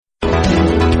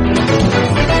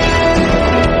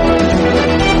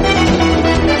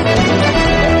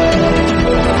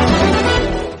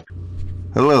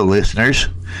listeners.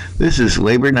 This is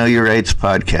Labor Know Your Rights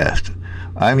podcast.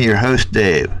 I'm your host,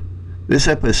 Dave. This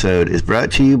episode is brought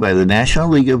to you by the National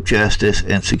League of Justice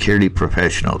and Security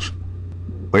Professionals,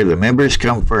 where the members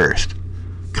come first.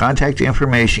 Contact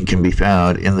information can be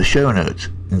found in the show notes,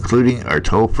 including our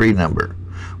toll-free number,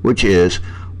 which is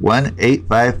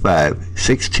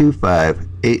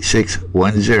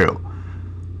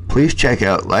 1-855-625-8610. Please check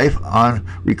out Life on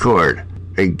Record,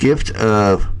 a gift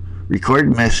of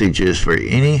recorded messages for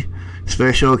any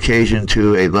special occasion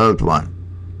to a loved one.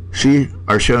 See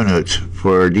our show notes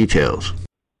for details.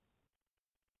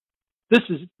 This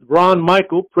is Ron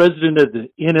Michael, president of the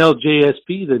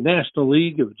NLJSP, the National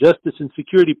League of Justice and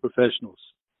Security Professionals,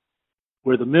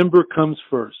 where the member comes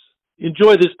first.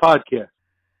 Enjoy this podcast.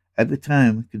 At the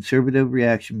time conservative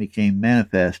reaction became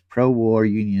manifest, pro-war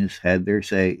unionists had their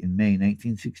say in May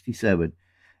 1967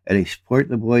 at a Support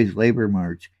the Boys labor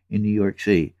march in New York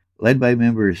City, led by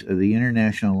members of the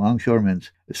International Longshoremen's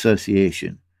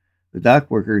Association. The dock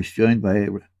workers, joined by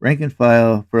rank and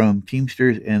file from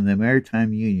Teamsters and the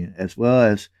Maritime Union, as well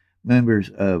as members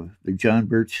of the John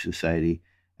Birch Society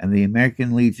and the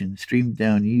American Legion, streamed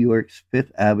down New York's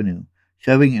Fifth Avenue,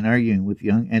 shoving and arguing with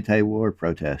young anti-war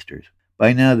protesters.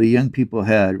 By now, the young people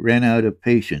had ran out of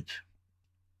patience.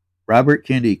 Robert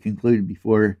Kennedy concluded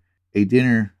before a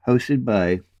dinner hosted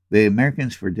by the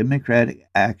Americans for Democratic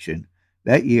Action.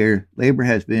 That year, labor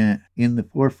has been in the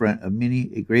forefront of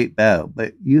many a great battle,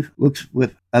 but youth looks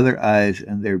with other eyes,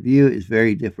 and their view is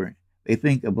very different. They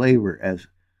think of labor as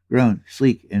grown,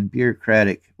 sleek, and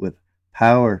bureaucratic, with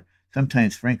power,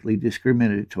 sometimes frankly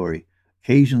discriminatory,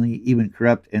 occasionally even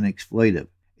corrupt and exploitive.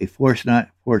 A force not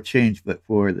for change, but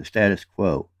for the status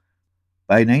quo.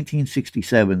 By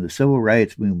 1967, the civil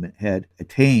rights movement had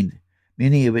attained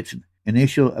many of its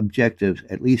initial objectives,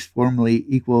 at least formally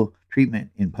equal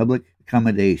treatment in public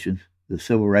accommodations, the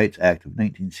Civil Rights Act of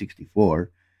 1964,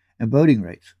 and voting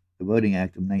rights, the Voting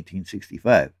Act of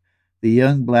 1965. The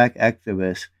young black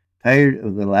activists, tired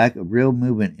of the lack of real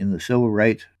movement in the civil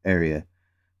rights area,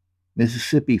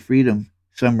 Mississippi Freedom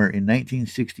Summer in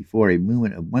 1964, a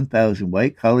movement of 1,000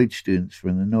 white college students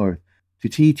from the North to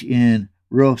teach in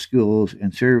rural schools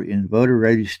and serve in voter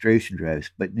registration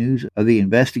drives, but news of the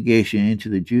investigation into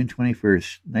the June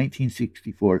 21st,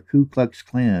 1964 Ku Klux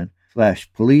Klan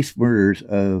 / police murders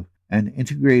of an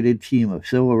integrated team of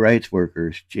civil rights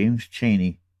workers, James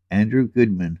Chaney, Andrew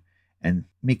Goodman, and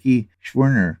Mickey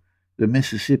Schwerner, the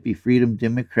Mississippi Freedom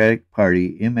Democratic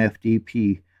Party,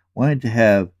 MFDP, wanted to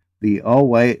have the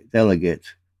all-white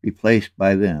delegates replaced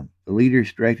by them. The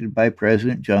leaders, directed by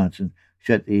President Johnson,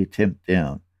 shut the attempt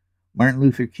down. Martin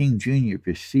Luther King Jr.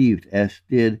 perceived, as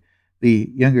did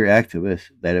the younger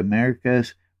activists, that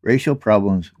America's racial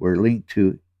problems were linked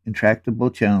to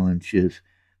intractable challenges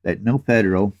that no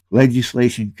federal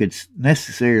legislation could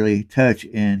necessarily touch,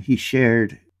 and he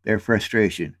shared their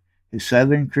frustration. His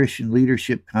Southern Christian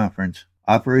Leadership Conference,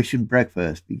 Operation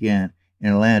Breakfast, began in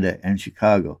Atlanta and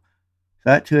Chicago,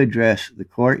 sought to address the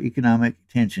core economic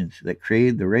tensions that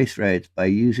created the race riots by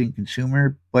using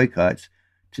consumer boycotts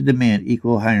to demand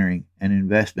equal hiring and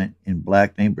investment in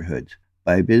black neighborhoods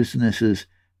by businesses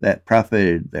that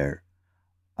profited there.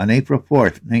 On April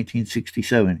 4th,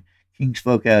 1967, King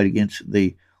spoke out against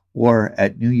the war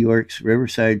at New York's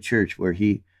Riverside Church, where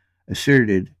he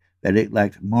asserted that it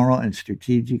lacked moral and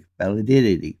strategic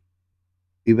validity,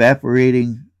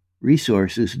 evaporating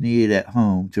resources needed at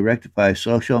home to rectify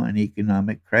social and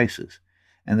economic crisis,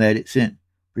 and that it sent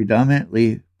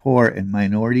predominantly poor and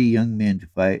minority young men to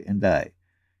fight and die.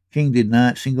 King did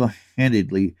not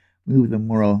single-handedly move the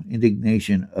moral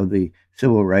indignation of the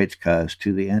civil rights cause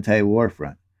to the anti-war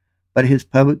front, but his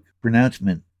public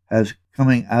pronouncement as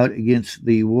coming out against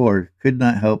the war could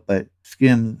not help but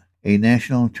skim a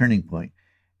national turning point,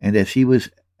 and as he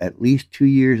was at least 2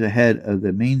 years ahead of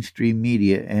the mainstream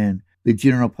media and the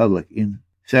general public in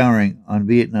souring on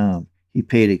Vietnam, he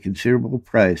paid a considerable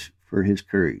price for his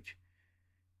courage.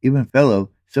 Even fellow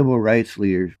civil rights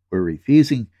leaders were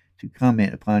refusing to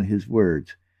comment upon his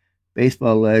words.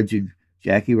 Baseball legend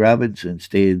Jackie Robinson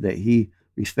stated that he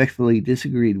respectfully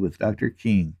disagreed with Dr.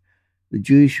 King. The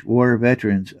Jewish war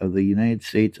veterans of the United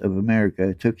States of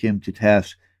America took him to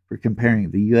task for comparing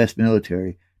the U.S.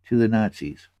 military to the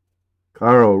Nazis.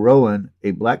 Carl Rowan,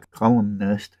 a black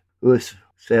columnist who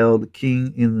assailed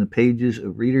King in the pages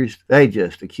of Reader's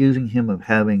Digest, accusing him of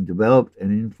having developed an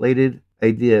inflated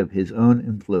idea of his own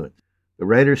influence. The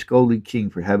writer scolded King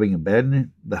for having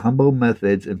abandoned the humble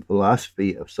methods and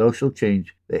philosophy of social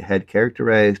change that had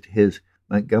characterized his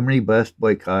Montgomery bus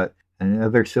boycott and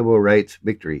other civil rights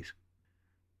victories.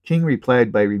 King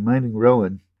replied by reminding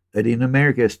Rowan that in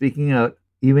America, speaking out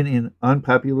even in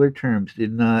unpopular terms,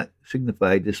 did not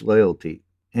signify disloyalty,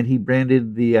 and he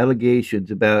branded the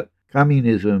allegations about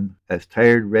communism as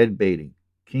tired red baiting.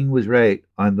 King was right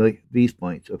on these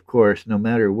points, of course, no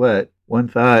matter what one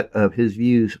thought of his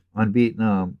views on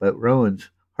Vietnam, but Rowan's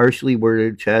harshly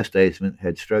worded chastisement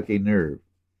had struck a nerve.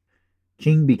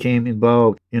 King became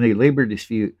involved in a labor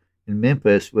dispute in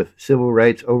Memphis with civil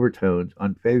rights overtones.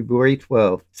 On February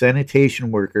 12th,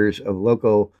 sanitation workers of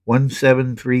Local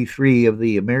 1733 of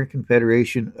the American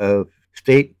Federation of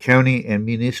State, County, and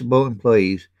Municipal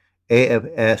Employees,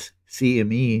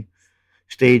 AFS-CME,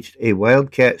 staged a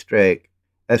wildcat strike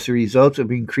as a result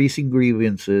of increasing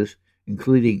grievances,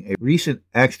 including a recent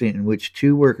accident in which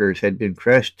 2 workers had been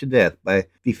crushed to death by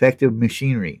defective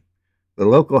machinery. The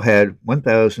local had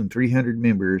 1,300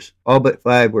 members, all but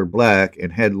 5 were black,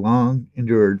 and had long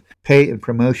endured pay and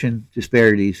promotion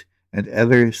disparities and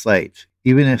other slights,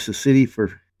 even as the city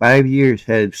for 5 years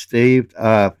had staved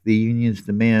off the union's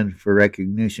demand for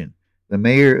recognition. The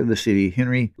mayor of the city,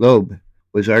 Henry Loeb,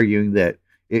 was arguing that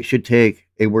it should take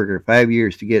a worker 5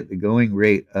 years to get the going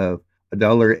rate of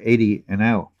 $1.80 an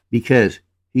hour, because,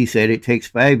 he said, it takes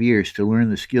 5 years to learn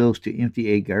the skills to empty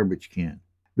a garbage can.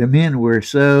 The men were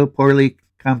so poorly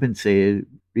compensated,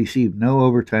 received no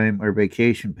overtime or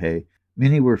vacation pay.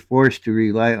 Many were forced to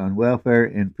rely on welfare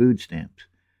and food stamps.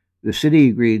 The city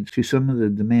agreed to some of the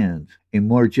demands: a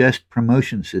more just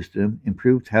promotion system,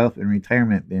 improved health and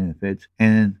retirement benefits,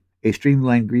 and a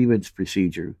streamlined grievance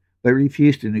procedure, but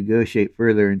refused to negotiate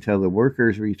further until the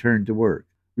workers returned to work,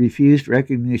 refused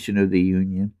recognition of the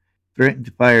union, threatened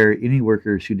to fire any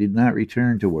workers who did not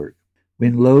return to work.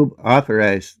 When Loeb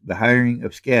authorized the hiring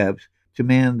of scabs to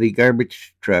man the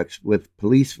garbage trucks with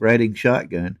police riding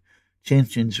shotgun,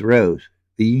 tensions rose,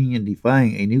 the union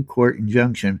defying a new court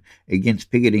injunction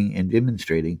against picketing and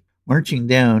demonstrating, marching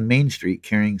down Main Street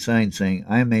carrying signs saying,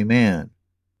 "I'm a man,"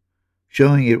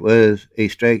 showing it was a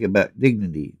strike about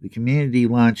dignity. The community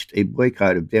launched a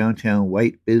boycott of downtown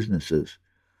white businesses.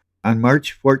 On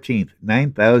March 14th,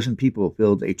 9,000 people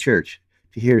filled a church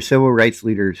to hear civil rights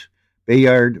leaders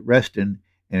Bayard Rustin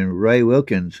and Roy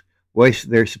Wilkins voiced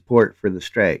their support for the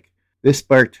strike. This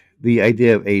sparked the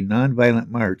idea of a nonviolent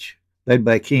march led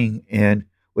by King and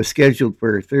was scheduled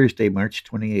for Thursday, March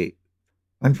 28.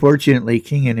 Unfortunately,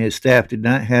 King and his staff did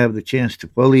not have the chance to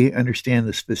fully understand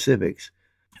the specifics.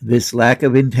 This lack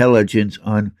of intelligence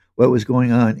on what was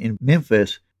going on in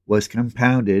Memphis was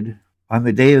compounded on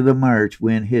the day of the march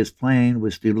when his plane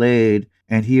was delayed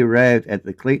and he arrived at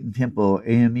the Clayton Temple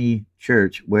AME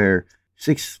Church where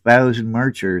 6,000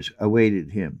 marchers awaited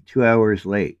him 2 hours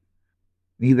late.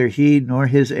 Neither he nor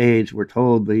his aides were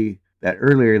told that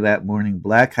earlier that morning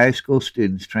black high school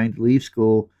students trying to leave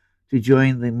school to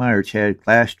join the march had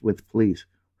clashed with police,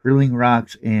 hurling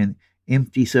rocks and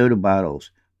empty soda bottles.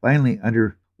 Finally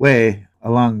underway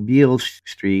along Beale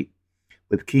Street,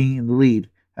 with King in the lead,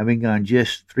 having gone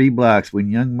just 3 blocks when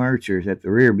young marchers at the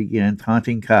rear began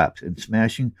taunting cops and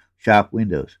smashing shop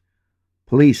windows.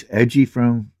 Police, edgy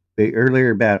from the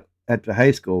earlier bout at the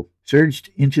high school, surged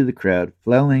into the crowd,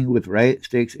 flailing with riot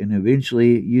sticks and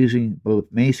eventually using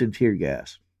both mace and tear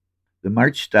gas. The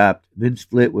march stopped, then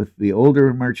split, with the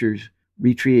older marchers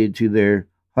retreated to their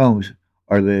homes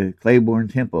or the Claiborne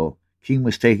Temple. King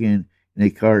was taken in a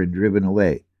car and driven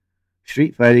away.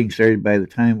 Street fighting started by the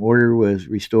time order was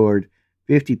restored.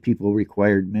 50 people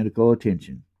required medical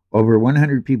attention. Over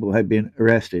 100 people had been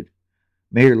arrested.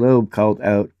 Mayor Loeb called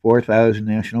out 4,000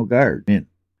 National Guard men.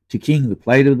 To King, the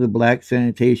plight of the black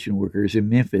sanitation workers in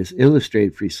Memphis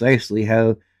illustrated precisely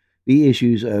how the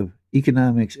issues of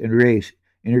economics and race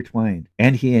intertwined,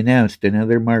 and he announced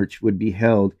another march would be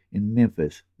held in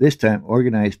Memphis, this time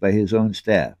organized by his own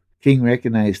staff. King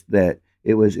recognized that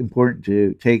it was important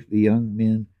to take the young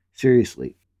men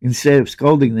seriously. Instead of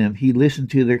scolding them, he listened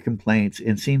to their complaints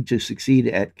and seemed to succeed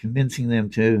at convincing them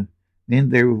to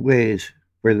mend their ways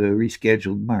for the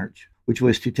rescheduled march, which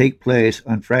was to take place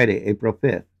on Friday, April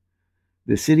 5th.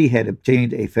 The city had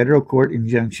obtained a federal court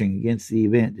injunction against the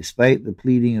event despite the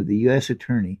pleading of the U.S.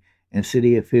 Attorney and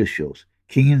city officials.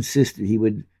 King insisted he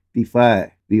would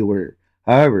defy the order.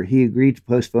 However, he agreed to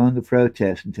postpone the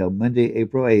protest until Monday,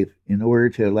 April 8th, in order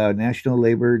to allow national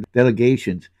labor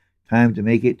delegations time to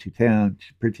make it to town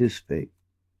to participate.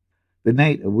 The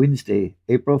night of Wednesday,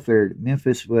 April 3rd,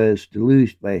 Memphis was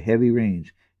deluged by heavy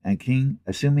rains, and King,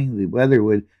 assuming the weather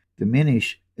would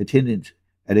diminish attendance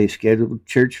at a scheduled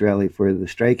church rally for the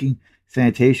striking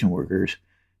sanitation workers,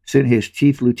 sent his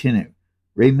chief lieutenant,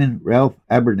 Raymond Ralph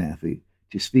Abernathy,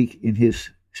 to speak in his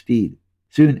stead.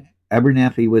 Soon,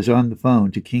 Abernathy was on the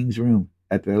phone to King's room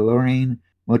at the Lorraine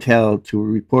Motel to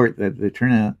report that the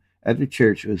turnout at the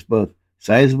church was both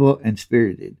sizable and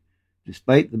spirited,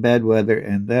 despite the bad weather,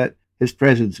 and that his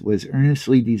presence was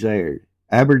earnestly desired.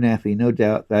 Abernathy no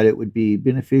doubt thought it would be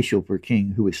beneficial for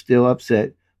King, who was still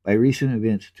upset by recent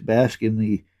events, to bask in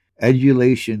the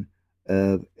adulation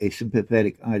of a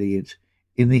sympathetic audience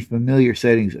in the familiar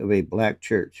settings of a black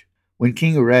church. When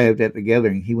King arrived at the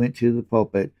gathering, he went to the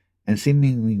pulpit and,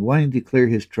 seemingly wanting to clear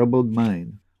his troubled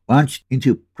mind, launched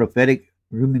into prophetic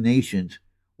ruminations.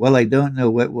 Well, I don't know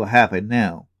what will happen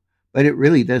now, but it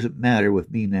really doesn't matter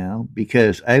with me now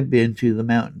because I've been to the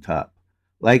mountaintop.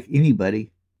 Like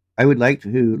anybody, I would like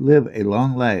to live a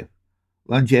long life.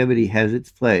 Longevity has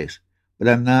its place, but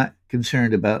I'm not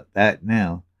concerned about that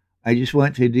now. I just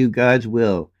want to do God's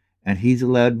will, and He's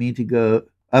allowed me to go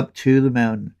up to the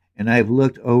mountain, and I've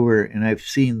looked over and I've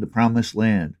seen the promised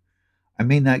land. I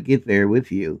may not get there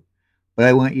with you, but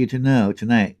I want you to know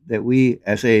tonight that we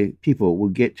as a people will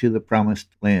get to the promised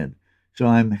land. So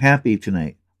I'm happy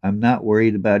tonight. I'm not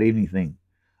worried about anything.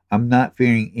 I'm not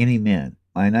fearing any man.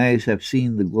 Mine eyes have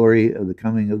seen the glory of the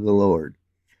coming of the Lord.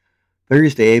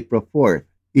 Thursday, April 4th.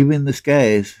 Even the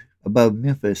skies above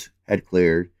Memphis had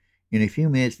cleared. In a few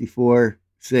minutes before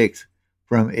 6,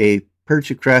 from a perch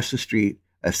across the street,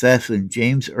 assassin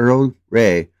James Earl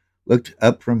Ray looked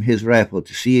up from his rifle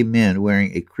to see a man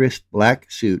wearing a crisp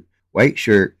black suit, white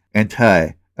shirt, and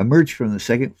tie emerge from the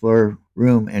second floor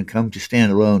room and come to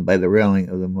stand alone by the railing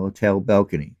of the motel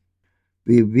balcony.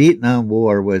 The Vietnam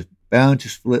War was bound to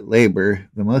split labor.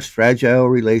 The most fragile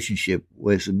relationship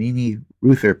was the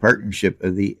Meany-Reuther partnership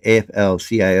of the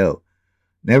AFL-CIO.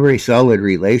 Never a solid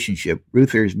relationship,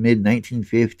 Reuther's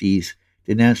mid-1950s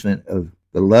denouncement of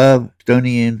the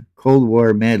Love-Stonian Cold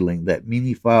War meddling that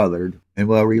Meany fathered, and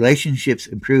while relationships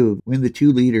improved when the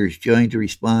two leaders joined to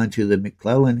respond to the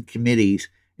McClellan Committee's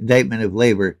indictment of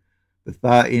labor, the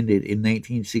thaw ended in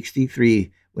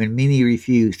 1963 when Meany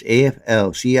refused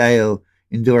AFL-CIO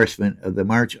endorsement of the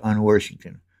March on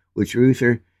Washington, which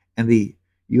Reuther and the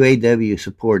UAW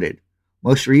supported.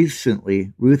 Most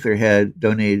recently, Reuther had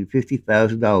donated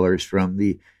 $50,000 from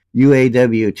the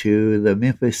UAW to the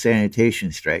Memphis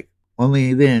sanitation strike,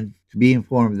 only then to be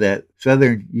informed that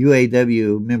Southern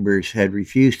UAW members had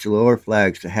refused to lower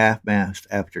flags to half-mast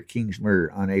after King's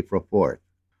murder on April 4th.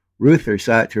 Reuther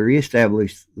sought to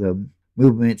reestablish the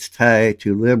movement's tie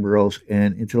to liberals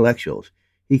and intellectuals.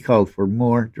 He called for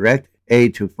more direct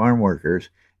aid to farm workers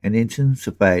and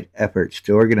intensified efforts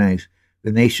to organize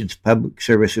the nation's public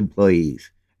service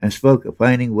employees, and spoke of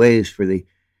finding ways for the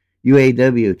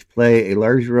UAW to play a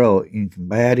large role in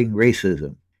combating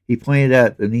racism. He pointed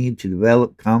out the need to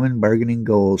develop common bargaining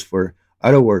goals for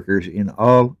auto workers in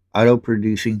all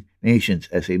auto-producing nations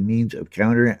as a means of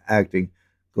counteracting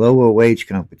global wage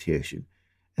competition,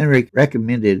 and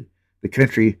recommended the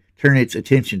country turn its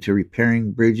attention to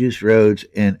repairing bridges, roads,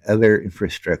 and other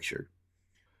infrastructure.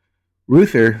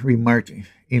 Reuther remarked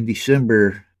in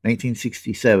December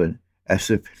 1967, as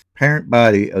the parent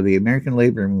body of the American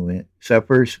labor movement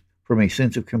suffers from a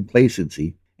sense of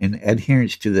complacency and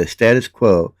adherence to the status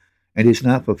quo and is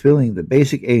not fulfilling the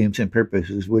basic aims and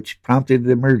purposes which prompted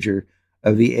the merger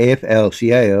of the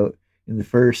AFL-CIO in the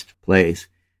first place,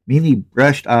 Meany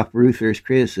brushed off Reuther's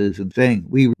criticism, saying,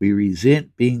 we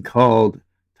resent being called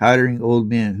tottering old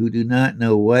men who do not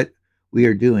know what we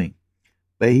are doing.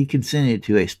 But he consented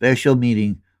to a special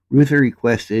meeting Reuther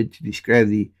requested to describe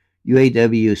the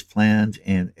UAW's plans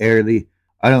and air the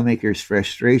automakers'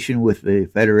 frustration with the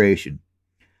Federation.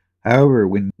 However,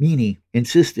 when Meany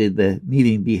insisted the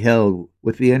meeting be held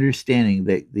with the understanding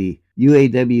that the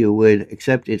UAW would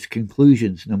accept its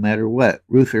conclusions no matter what,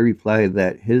 Reuther replied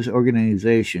that his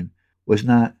organization was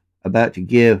not about to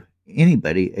give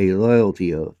anybody a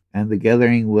loyalty oath, and the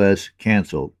gathering was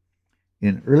canceled.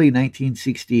 In early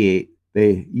 1968,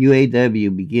 the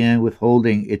UAW began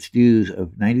withholding its dues of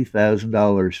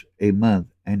 $90,000 a month,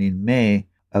 and in May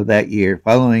of that year,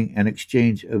 following an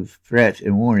exchange of threats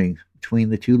and warnings between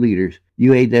the two leaders,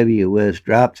 UAW was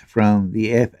dropped from the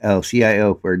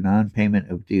AFL-CIO for non-payment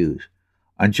of dues.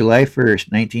 On July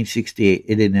 1st, 1968,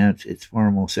 it announced its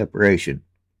formal separation.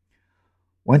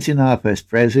 Once in office,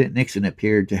 President Nixon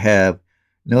appeared to have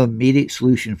no immediate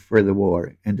solution for the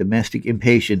war, and domestic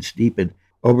impatience deepened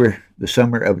over the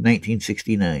summer of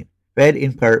 1969, fed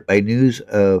in part by news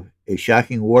of a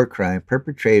shocking war crime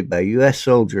perpetrated by U.S.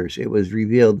 soldiers. It was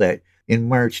revealed that in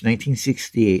March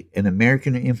 1968, an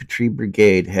American infantry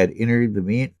brigade had entered the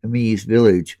Vietnamese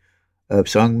village of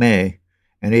Song Me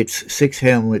and its 6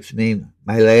 hamlets named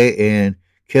My Lai and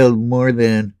killed more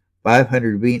than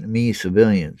 500 Vietnamese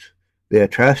civilians. The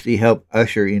atrocity helped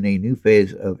usher in a new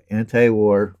phase of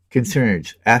anti-war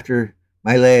concerns. After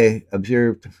My Lai,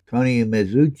 observed Tony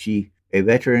Mizuchi, a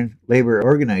veteran labor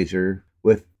organizer,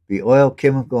 the Oil,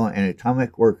 Chemical, and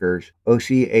Atomic Workers,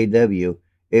 OCAW.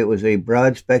 It was a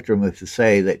broad spectrum of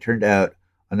society that turned out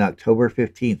on October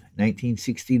 15,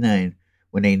 1969,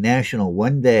 when a national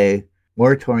one-day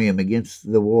moratorium against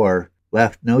the war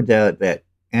left no doubt that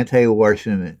anti-war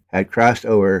sentiment had crossed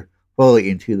over fully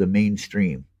into the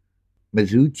mainstream.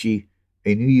 Mizuchi,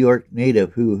 a New York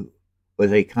native who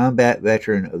was a combat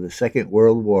veteran of the Second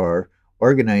World War,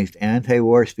 organized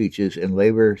anti-war speeches in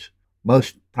labor's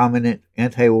most prominent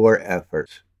anti-war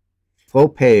efforts.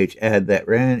 Full-page ad that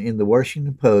ran in the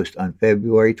Washington Post on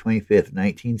February 25,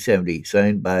 1970,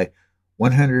 signed by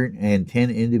 110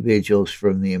 individuals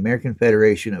from the American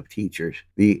Federation of Teachers,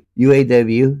 the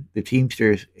UAW, the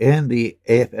Teamsters, and the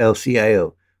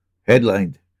AFL-CIO,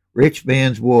 headlined Rich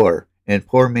Man's War and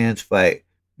Poor Man's Fight.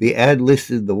 The ad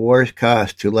listed the war's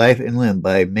cost to life and limb.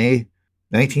 By May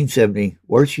 1970,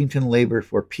 Washington Labor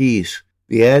for Peace,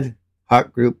 the ad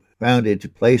hoc group founded to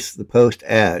place the Post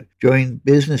ad, joined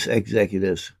business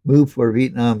executives, moved for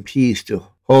Vietnam peace to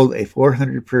hold a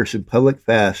 400-person public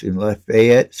fast in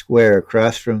Lafayette Square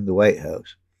across from the White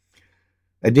House.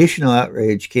 Additional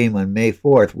outrage came on May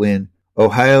 4th when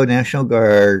Ohio National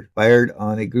Guard fired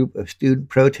on a group of student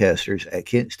protesters at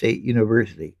Kent State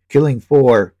University, killing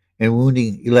 4 and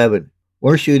wounding 11.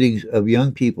 More shootings of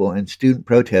young people and student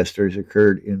protesters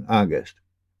occurred in August.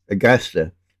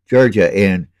 Augusta, Georgia,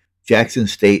 and Jackson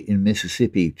State in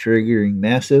Mississippi, triggering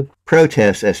massive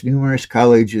protests as numerous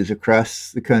colleges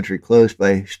across the country closed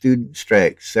by student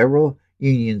strikes. Several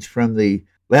unions, from the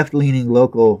left-leaning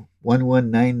local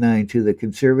 1199 to the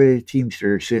conservative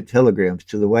Teamsters, sent telegrams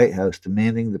to the White House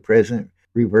demanding the president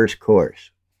reverse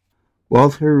course.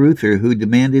 Walter Reuther, who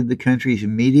demanded the country's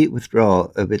immediate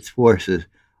withdrawal of its forces,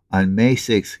 on May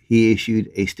 6, he issued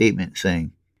a statement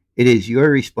saying, "It is your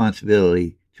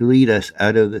responsibility to lead us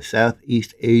out of the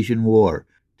Southeast Asian War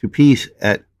to peace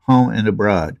at home and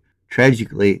abroad."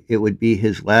 Tragically, it would be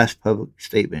his last public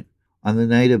statement. On the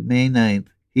night of May 9th,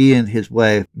 he and his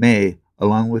wife, May,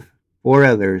 along with 4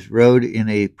 others, rode in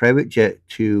a private jet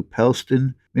to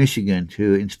Pellston, Michigan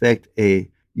to inspect a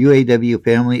UAW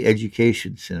family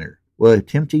education center. While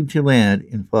attempting to land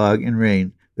in fog and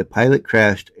rain, the pilot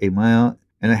crashed a mile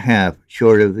and a half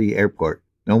short of the airport.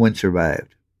 No one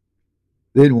survived.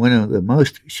 Then one of the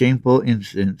most shameful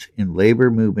incidents in labor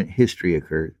movement history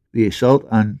occurred. The assault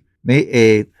on May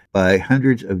 8th by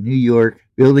hundreds of New York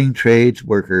building trades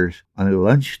workers on a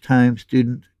lunchtime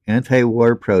student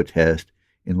anti-war protest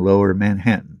in Lower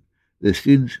Manhattan. The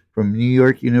students from New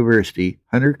York University,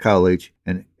 Hunter College,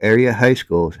 and area high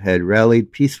schools had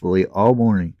rallied peacefully all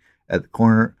morning at the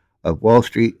corner of Wall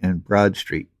Street and Broad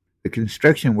Street. The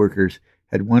construction workers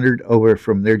had wandered over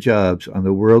from their jobs on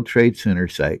the World Trade Center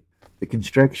site. The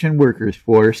construction workers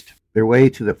forced their way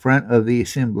to the front of the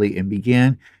assembly and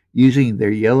began using their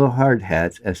yellow hard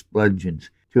hats as bludgeons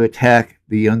to attack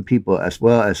the young people as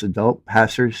well as adult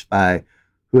passers-by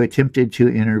who attempted to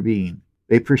intervene.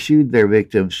 They pursued their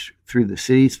victims through the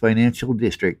city's financial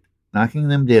district, knocking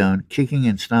them down, kicking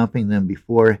and stomping them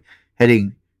before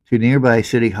heading to nearby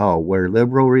City Hall, where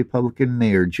liberal Republican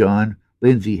Mayor John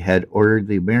Lindsay had ordered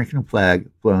the American flag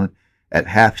flown at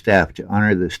half-staff to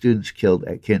honor the students killed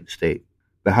at Kent State.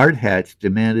 The hard hats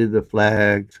demanded the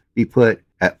flags be put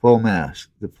at full mast.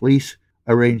 The police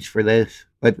arranged for this,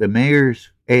 but the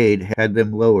mayor's aide had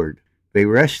them lowered. They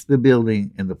rushed the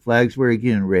building and the flags were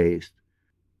again raised.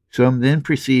 Some then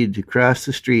proceeded to cross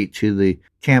the street to the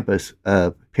campus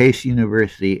of Pace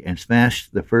University and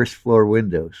smashed the first floor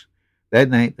windows. That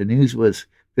night, the news was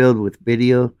filled with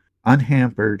video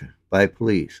unhampered by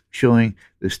police, showing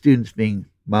the students being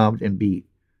mobbed and beat,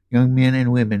 young men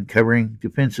and women covering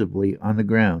defensively on the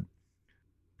ground.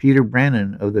 Peter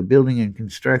Brannon of the Building and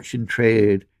Construction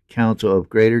Trade Council of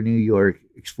Greater New York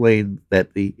explained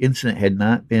that the incident had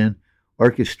not been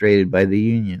orchestrated by the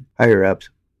union higher-ups,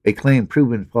 a claim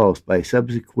proven false by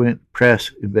subsequent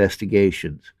press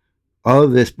investigations. All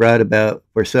of this brought about,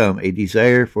 for some, a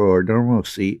desire for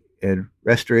normalcy and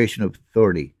restoration of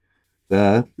authority.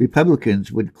 The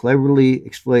Republicans would cleverly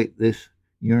exploit this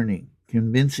yearning,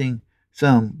 convincing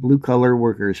some blue-collar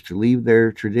workers to leave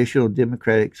their traditional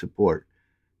Democratic support.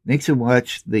 Nixon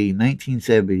watched the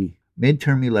 1970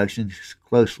 midterm elections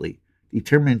closely,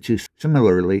 determined to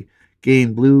similarly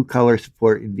gain blue-collar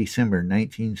support in December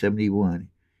 1971.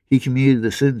 He commuted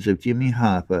the sentence of Jimmy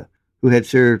Hoffa, who had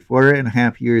served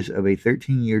 4.5 years of a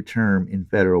 13-year term in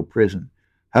federal prison,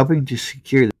 helping to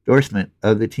secure the endorsement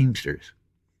of the Teamsters.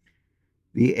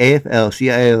 The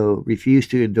AFL-CIO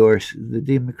refused to endorse the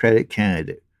Democratic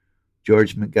candidate,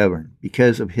 George McGovern,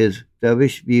 because of his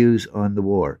dovish views on the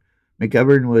war.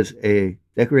 McGovern was a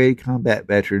decorated combat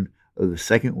veteran of the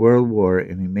Second World War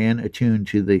and a man attuned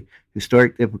to the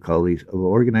historic difficulties of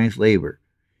organized labor.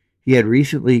 He had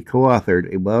recently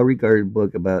co-authored a well-regarded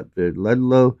book about the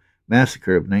Ludlow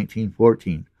Massacre of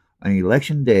 1914. On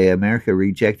Election Day, America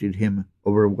rejected him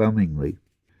overwhelmingly.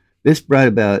 This brought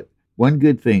about one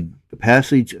good thing, the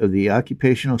passage of the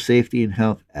Occupational Safety and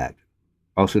Health Act,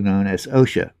 also known as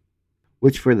OSHA,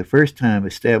 which for the first time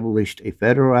established a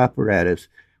federal apparatus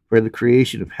for the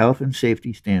creation of health and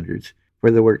safety standards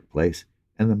for the workplace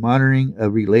and the monitoring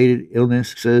of related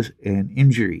illnesses and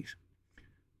injuries.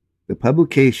 The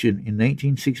publication in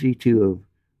 1962 of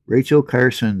Rachel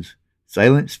Carson's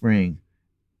Silent Spring,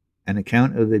 an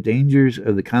account of the dangers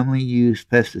of the commonly used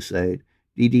pesticide,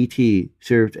 DDT,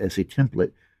 served as a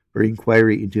template for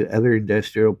inquiry into other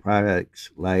industrial products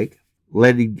like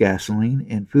leaded gasoline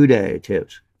and food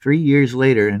additives. 3 years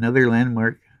later, another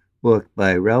landmark book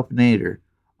by Ralph Nader,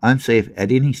 Unsafe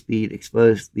at Any Speed,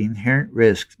 exposed the inherent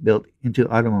risks built into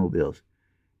automobiles,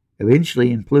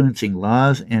 eventually influencing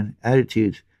laws and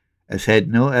attitudes as had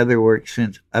no other work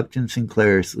since Upton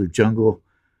Sinclair's The Jungle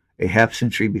a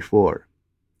half-century before.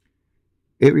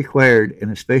 It required an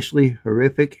especially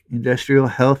horrific industrial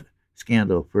health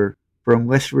scandal from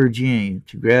West Virginia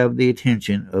to grab the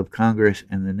attention of Congress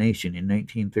and the nation in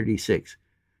 1936.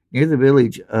 Near the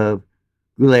village of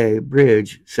Gulay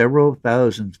Bridge, several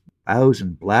thousand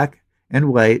black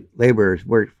and white laborers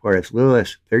worked for as little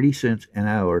as 30 cents an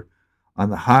hour on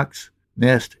the Hawks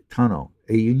Nest Tunnel,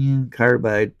 a Union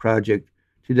Carbide project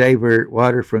to divert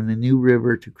water from the New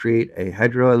River to create a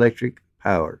hydroelectric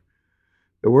power.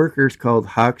 The workers called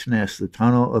Hawks Nest the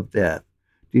Tunnel of Death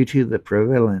due to the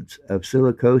prevalence of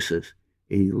silicosis,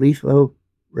 a lethal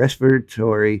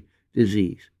respiratory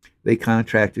disease. They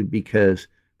contracted because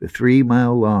the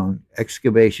 3-mile-long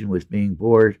excavation was being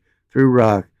bored through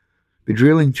rock, the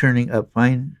drilling turning up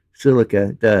fine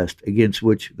silica dust against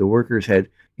which the workers had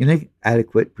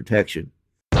inadequate protection.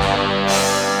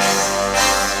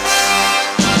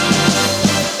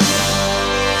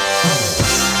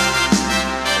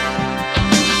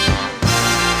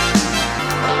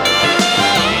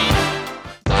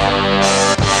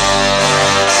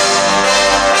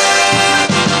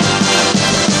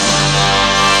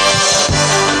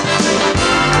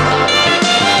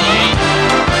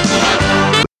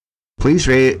 Please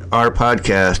rate our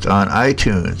podcast on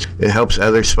iTunes. It helps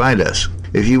others find us.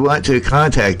 If you want to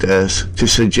contact us to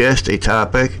suggest a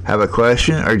topic, have a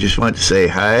question, or just want to say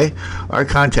hi, our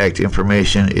contact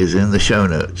information is in the show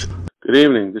notes. Good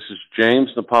evening. This is James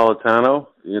Napolitano,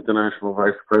 the International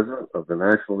Vice President of the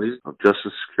National League of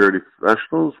Justice Security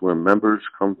Professionals, where members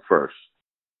come first.